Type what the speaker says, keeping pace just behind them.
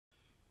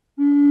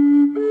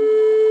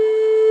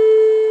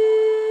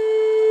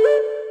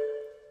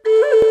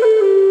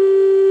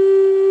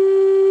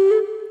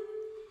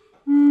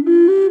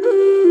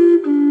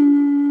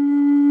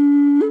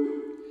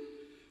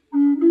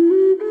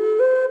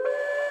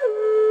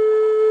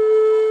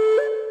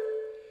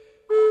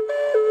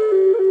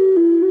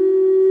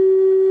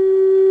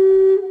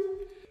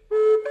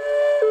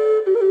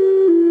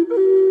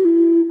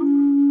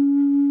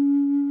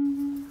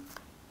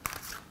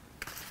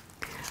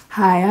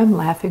I'm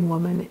Laughing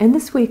Womyn, and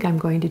this week I'm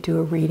going to do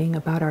a reading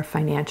about our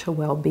financial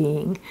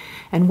well-being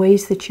and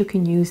ways that you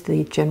can use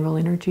the general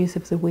energies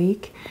of the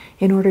week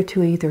in order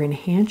to either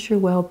enhance your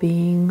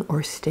well-being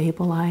or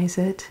stabilize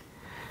it.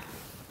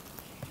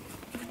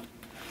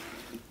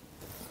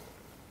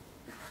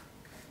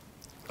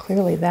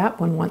 Clearly that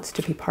one wants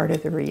to be part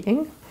of the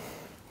reading.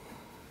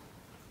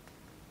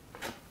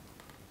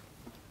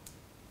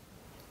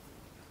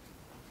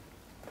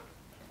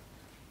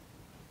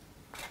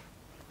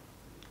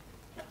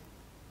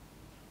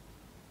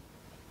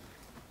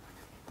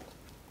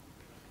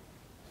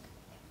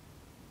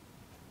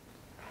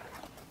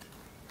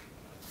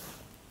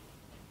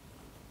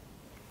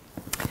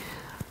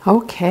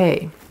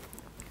 Okay,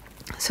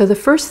 so the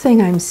first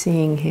thing I'm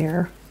seeing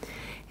here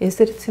is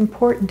that it's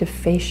important to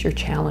face your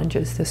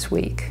challenges this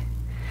week.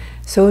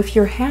 So if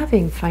you're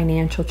having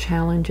financial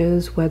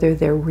challenges, whether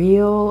they're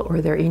real or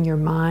they're in your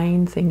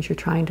mind, things you're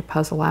trying to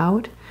puzzle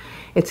out,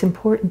 it's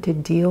important to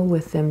deal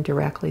with them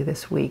directly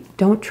this week.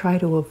 Don't try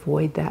to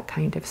avoid that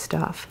kind of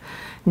stuff.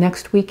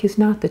 Next week is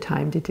not the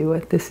time to do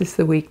it. This is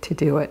the week to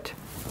do it.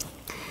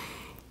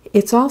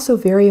 It's also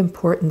very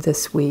important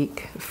this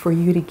week for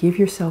you to give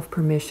yourself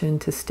permission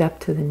to step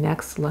to the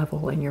next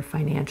level in your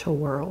financial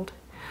world,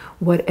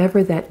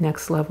 whatever that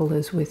next level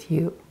is with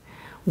you,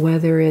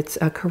 whether it's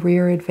a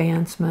career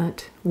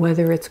advancement,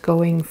 whether it's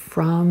going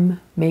from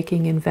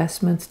making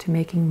investments to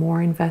making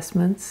more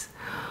investments,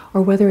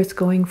 or whether it's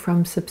going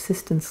from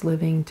subsistence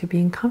living to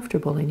being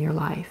comfortable in your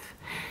life.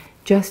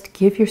 Just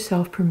give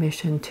yourself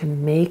permission to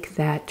make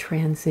that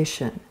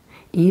transition,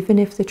 even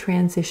if the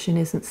transition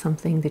isn't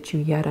something that you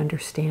yet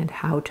understand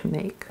how to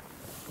make.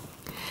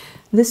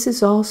 This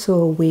is also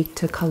a week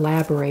to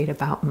collaborate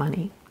about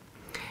money.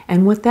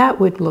 And what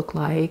that would look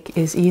like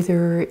is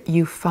either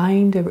you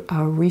find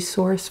a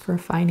resource for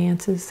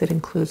finances that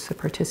includes the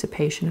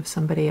participation of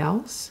somebody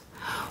else,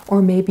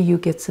 or maybe you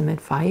get some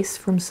advice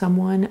from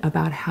someone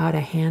about how to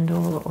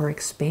handle or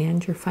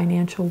expand your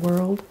financial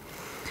world.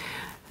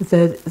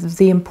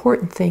 The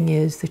important thing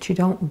is that you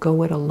don't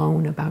go it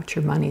alone about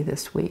your money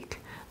this week.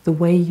 The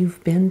way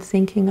you've been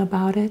thinking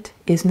about it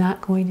is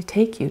not going to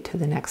take you to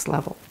the next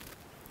level.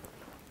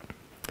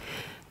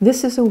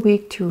 This is a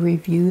week to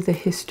review the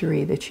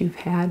history that you've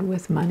had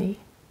with money.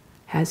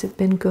 Has it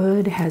been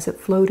good? Has it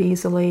flowed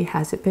easily?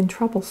 Has it been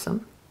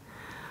troublesome?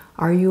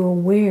 Are you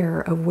aware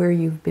of where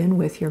you've been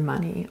with your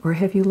money, or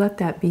have you let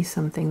that be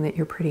something that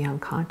you're pretty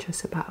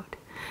unconscious about?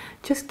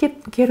 Just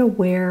get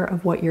aware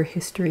of what your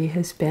history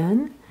has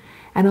been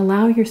and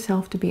allow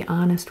yourself to be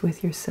honest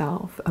with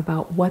yourself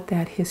about what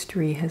that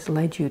history has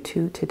led you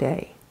to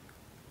today.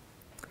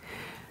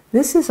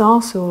 This is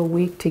also a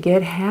week to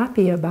get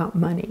happy about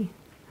money.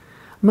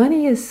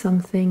 Money is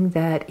something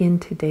that in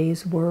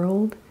today's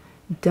world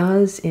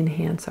does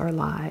enhance our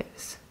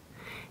lives.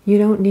 You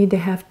don't need to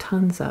have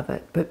tons of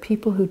it, but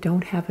people who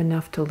don't have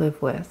enough to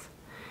live with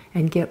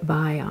and get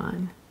by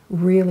on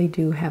really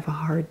do have a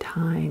hard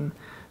time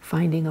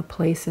finding a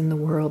place in the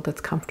world that's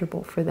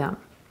comfortable for them.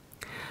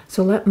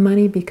 So let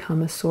money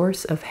become a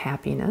source of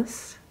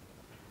happiness,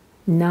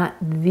 not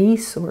the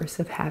source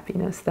of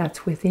happiness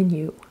that's within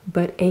you,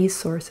 but a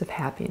source of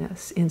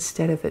happiness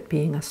instead of it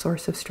being a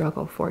source of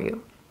struggle for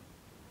you.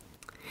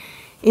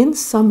 In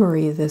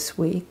summary this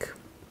week,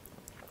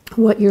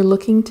 what you're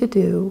looking to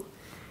do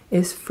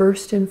is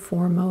first and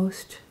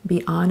foremost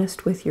be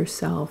honest with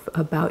yourself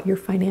about your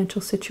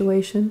financial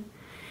situation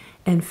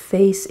and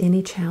face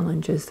any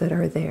challenges that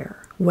are there.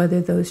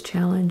 Whether those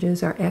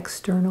challenges are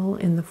external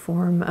in the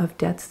form of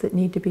debts that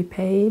need to be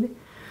paid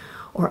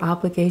or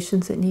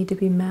obligations that need to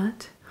be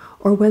met,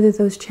 or whether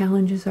those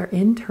challenges are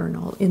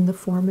internal in the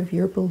form of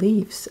your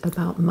beliefs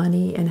about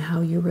money and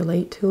how you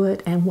relate to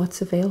it and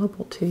what's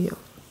available to you.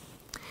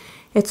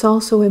 It's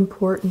also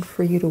important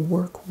for you to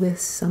work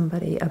with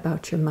somebody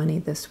about your money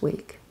this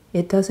week.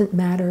 It doesn't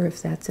matter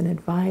if that's an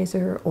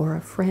advisor or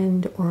a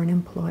friend or an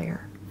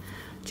employer.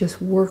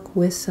 Just work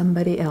with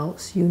somebody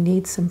else. You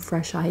need some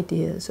fresh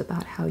ideas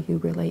about how you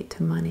relate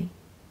to money.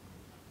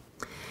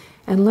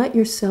 And let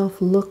yourself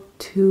look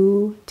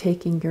to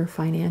taking your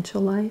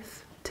financial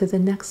life to the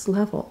next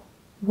level,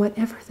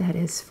 whatever that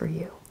is for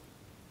you.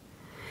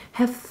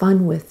 Have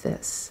fun with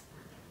this.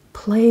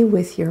 Play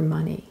with your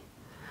money.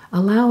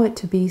 Allow it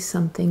to be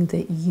something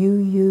that you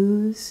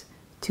use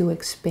to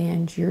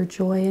expand your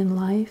joy in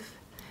life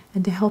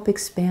and to help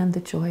expand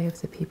the joy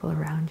of the people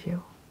around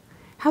you.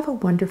 Have a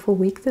wonderful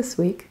week this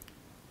week.